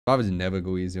Survivors never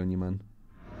go easy on you, man.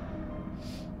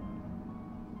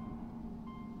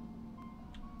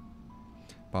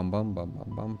 Bum bum bum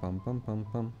bum bum bum bum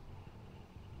bum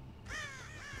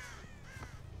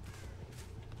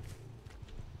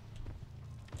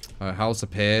bum. House of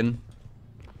Pain.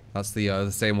 That's the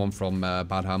same one from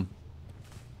Badham.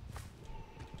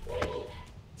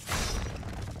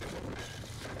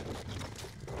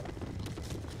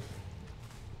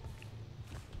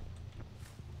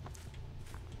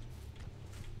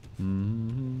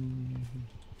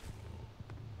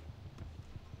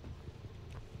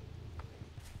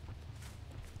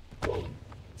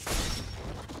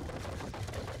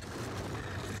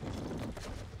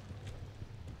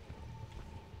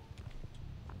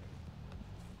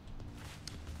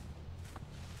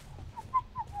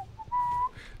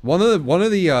 One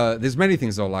of the there's many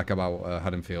things I like about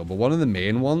Haddonfield, but one of the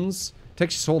main ones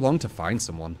takes you so long to find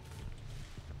someone.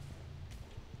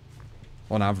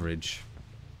 On average.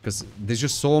 Because there's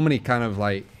just so many kind of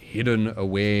like hidden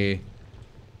away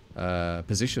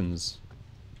positions.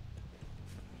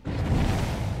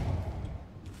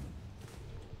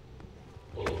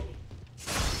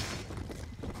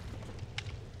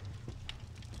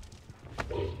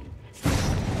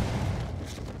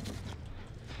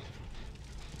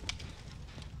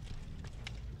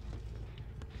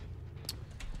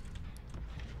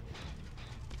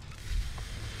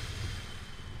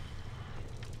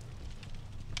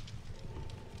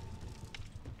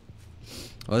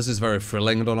 Well, this is very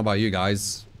thrilling. I don't know about you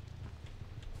guys.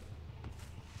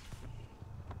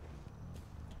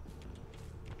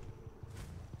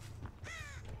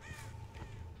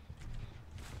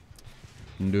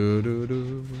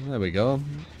 There we go.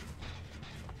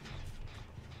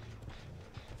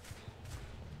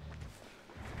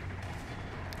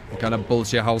 What kind of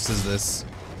bullshit house is this?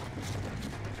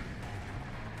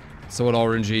 So what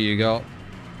orangey you got?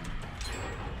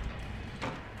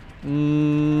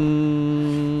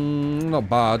 Not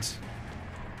bad.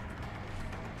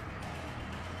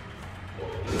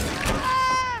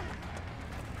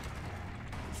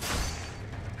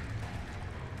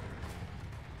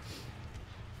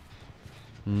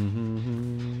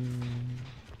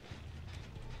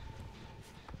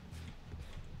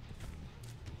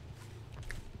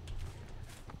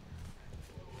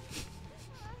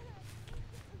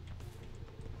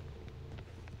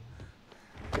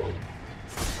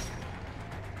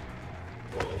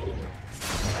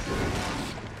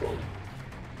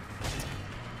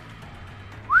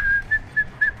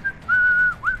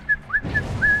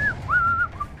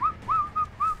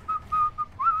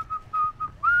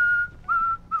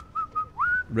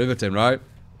 Riveting, right?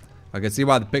 I can see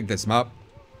why they picked this map.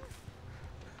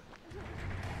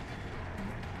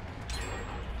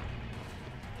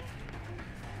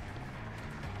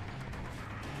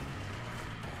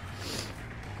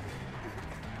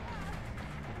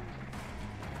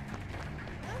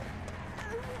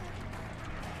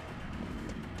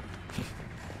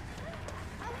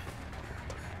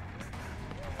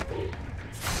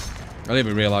 I didn't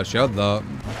even realize she had that.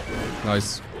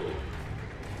 Nice.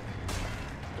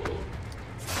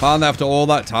 And after all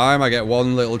that time, I get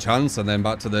one little chance and then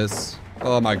back to this.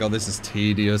 Oh my god, this is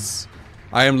tedious.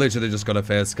 I am literally just gonna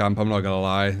face camp, I'm not gonna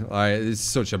lie. Like, it's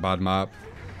such a bad map.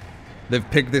 They've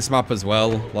picked this map as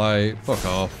well. Like, fuck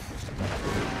off.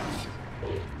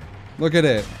 Look at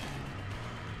it.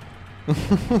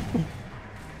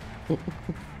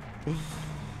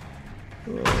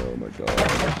 Oh my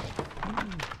god.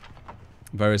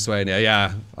 Very sweaty,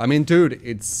 yeah. I mean, dude,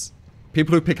 it's...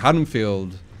 people who pick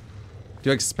Haddonfield. Do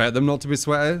you expect them not to be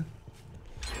sweaty?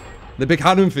 They pick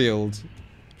Haddonfield.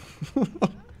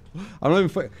 I'm not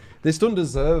even... This doesn't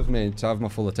deserve me to have my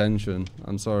full attention.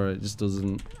 I'm sorry, it just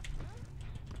doesn't.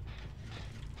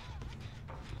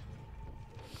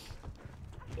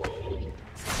 Oh,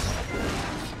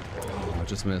 I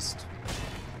just missed.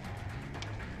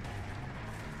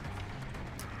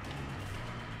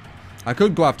 I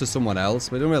could go after someone else,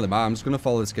 but it don't really matter. I'm just gonna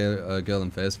follow this girl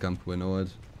in face camp. We're nowhere.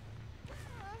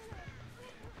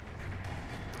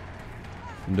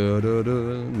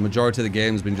 The majority of the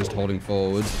game's been just holding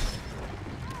forward.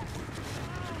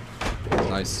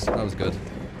 Nice, that was good.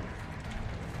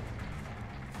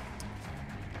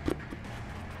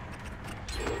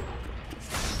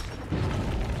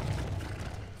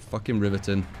 Fucking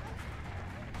riveting.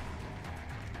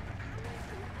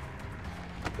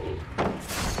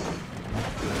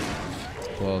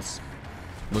 Close.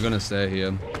 We're gonna stay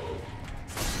here.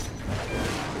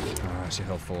 Ah, she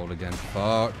held forward again.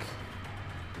 Fuck.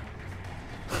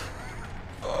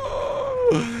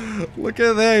 Look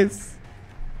at this.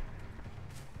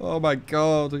 Oh my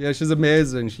god. Yeah, she's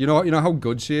amazing. You know how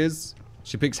good she is?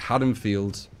 She picks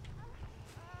Haddonfield.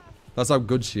 That's how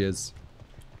good she is.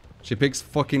 She picks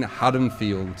fucking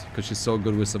Haddonfield because she's so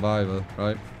good with Survivor,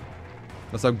 right?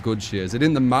 That's how good she is. It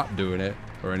ain't the map doing it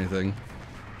or anything.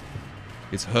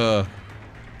 It's her.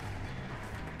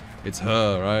 It's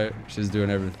her, right? She's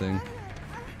doing everything.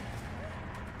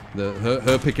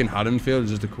 Her picking Haddonfield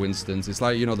is just a coincidence. It's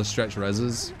like, you know, the stretch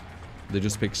reses. They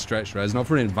just pick stretch res, not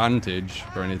for an advantage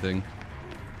or anything.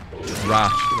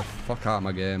 Rash, get the fuck out of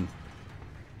my game.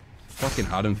 Fucking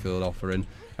Haddonfield offering.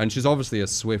 And she's obviously a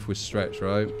Swift with stretch,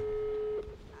 right?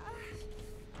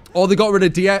 Oh, they got rid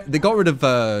of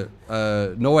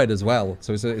Noed as well.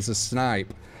 So it's a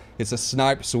snipe. It's a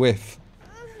snipe Swift.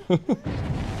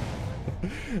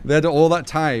 They had all that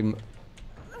time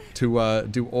to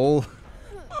do all.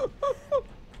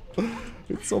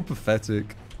 It's so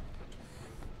pathetic.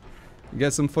 You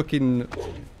get some fucking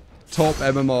top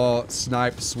MMR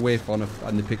snipe Swift on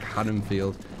and they pick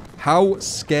Haddonfield. How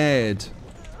scared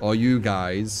are you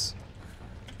guys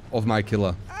of my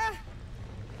killer?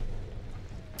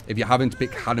 If you're having to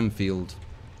pick Haddonfield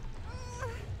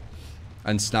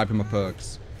and sniping my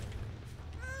perks.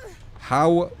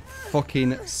 How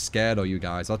fucking scared are you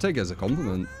guys? I'll take it as a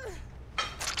compliment.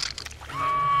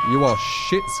 You are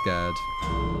shit scared.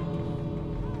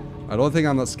 I don't think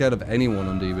I'm that scared of anyone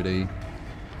on DVD.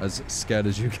 As scared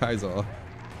as you guys are.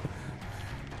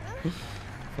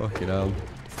 Fucking hell.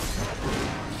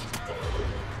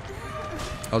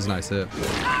 That was a nice hit.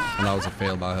 And that was a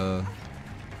fail by her.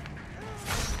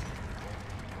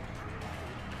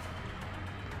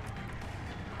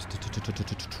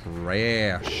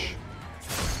 Trash.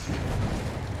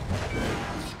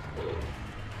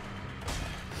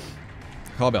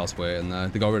 Can't be else waiting there.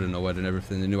 They got rid of Noed and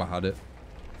everything. They knew I had it.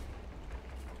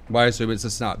 Why assume it's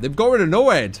a snap? They've got rid of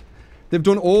Noed. They've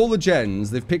done all the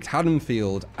gens. They've picked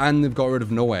Haddonfield and they've got rid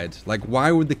of Noed. Like,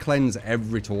 why would they cleanse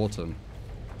every totem?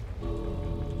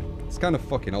 It's kind of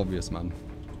fucking obvious, man.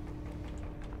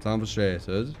 So I'm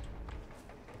frustrated.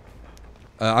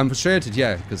 I'm frustrated,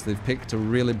 yeah, because they've picked a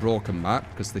really broken map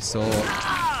because they're so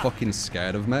fucking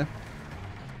scared of me.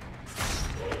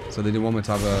 So they didn't want me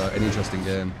to have an interesting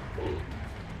game.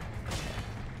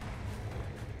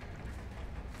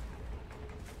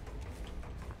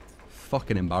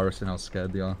 Fucking embarrassing how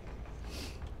scared they are.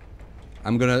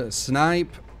 I'm gonna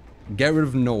snipe, get rid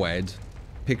of Noed,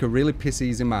 pick a really piss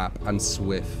easy map, and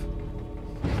Swift.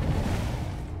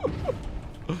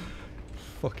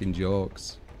 Fucking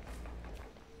jokes.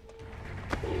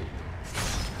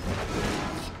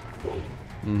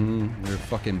 You're a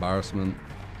fucking embarrassment.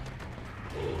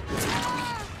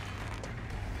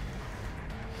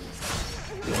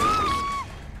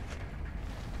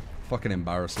 Fucking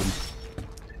embarrassing.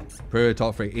 Pretty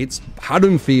top 3. It's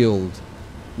Haddonfield.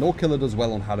 No killer does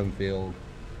well on Haddonfield.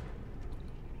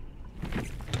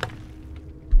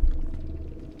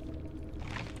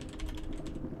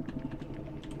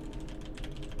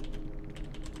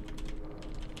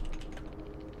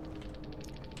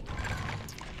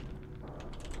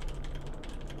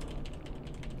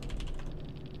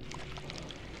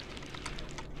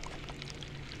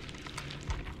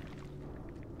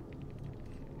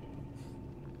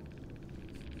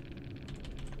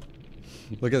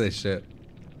 Look at this shit.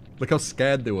 Look how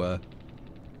scared they were.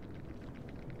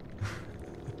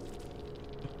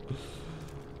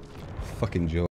 Fucking joke.